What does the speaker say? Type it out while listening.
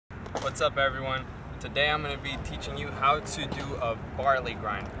What's up, everyone? Today I'm going to be teaching you how to do a barley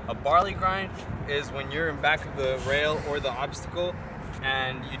grind. A barley grind is when you're in back of the rail or the obstacle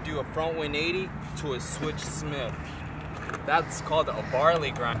and you do a front 180 to a switch Smith. That's called a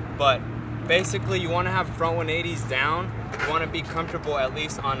barley grind. But basically you want to have front 180s down. You want to be comfortable at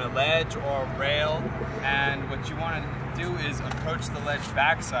least on a ledge or a rail, and what you want to do is approach the ledge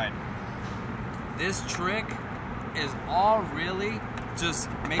backside. This trick is all really just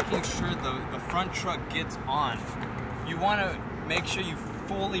making sure the front truck gets on. You want to make sure you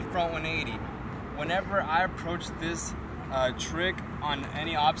fully front 180. Whenever I approach this trick on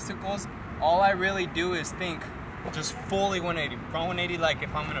any obstacles, all I really do is think just fully 180. Front 180, like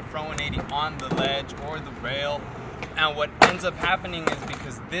if I'm going to front 180 on the ledge or the rail. And what ends up happening is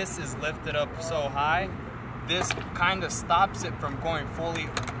because this is lifted up so high, this kind of stops it from going fully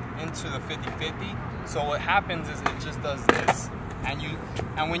into the 50-50. So what happens is it just does this.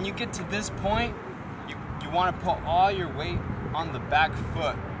 And when you get to this point, you want to put all your weight on the back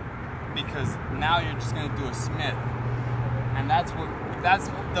foot, because now you're just going to do a Smith. And that's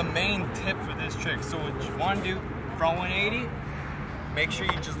the main tip for this trick. So what you want to do, front 180, make sure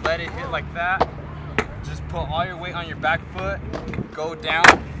you just let it hit like that. Just put all your weight on your back foot, go down.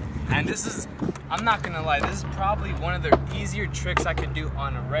 And this is, I'm not gonna lie, this is probably one of the easier tricks I could do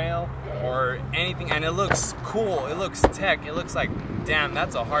on a rail or anything, and it looks cool, it looks tech, it looks like, damn,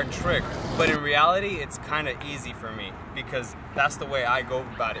 that's a hard trick. But in reality, it's kind of easy for me because that's the way I go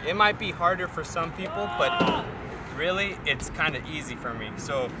about it. It might be harder for some people, but really, it's kind of easy for me.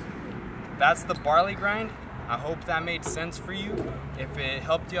 So that's the barley grind. I hope that made sense for you. If it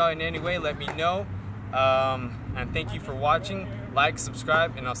helped you out in any way, let me know. And thank you for watching. Like,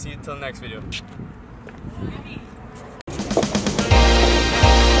 subscribe, and I'll see you till the next video.